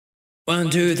1,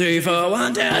 2, 3, 4,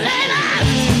 1, 2, 3, 4.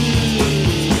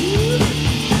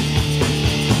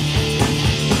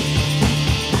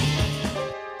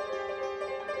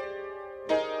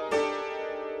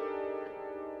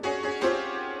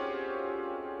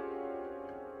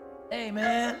 Hey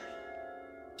man,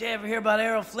 did you ever hear about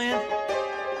Errol Flynn?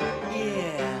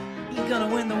 Yeah, he's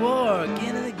gonna win the war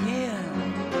again and again.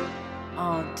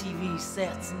 On TV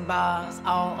sets and bars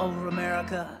all over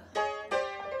America.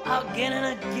 Again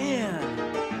and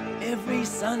again. Every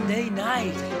Sunday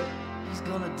night, he's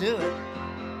gonna do it.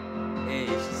 Hey,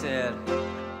 she said,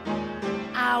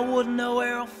 I wouldn't know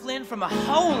Errol Flynn from a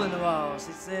hole in the wall,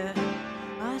 she said.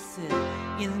 I said,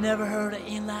 you never heard of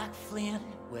in like Flynn?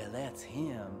 Well, that's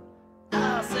him.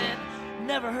 I said,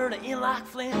 never heard of in like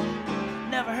Flynn?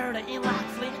 Never heard of in like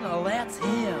Flynn? Well, that's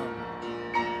him.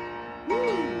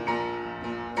 Woo.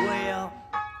 Well,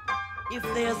 if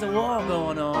there's a war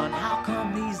going on, how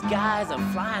come these guys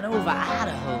are flying over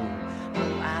Idaho?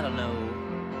 Oh, I don't know.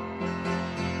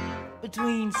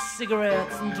 Between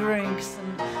cigarettes and drinks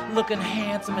and looking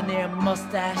handsome in their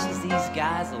mustaches, these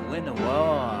guys will win the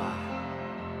war.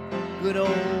 Good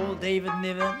old David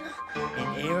Niven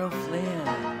and Errol Flynn.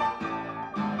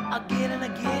 Again and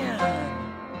again.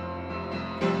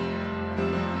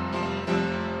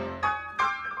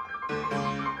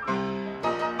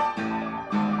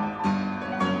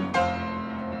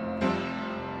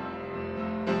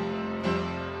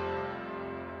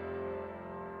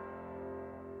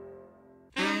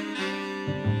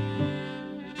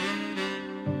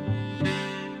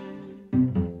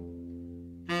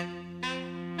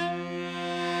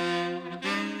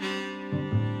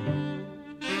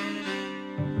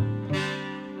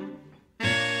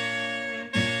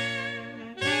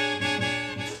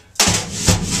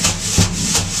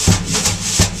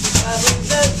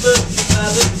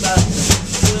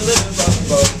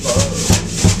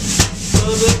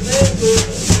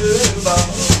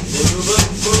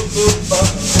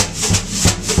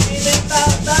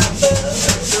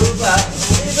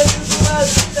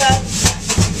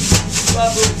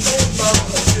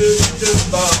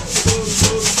 Bubble,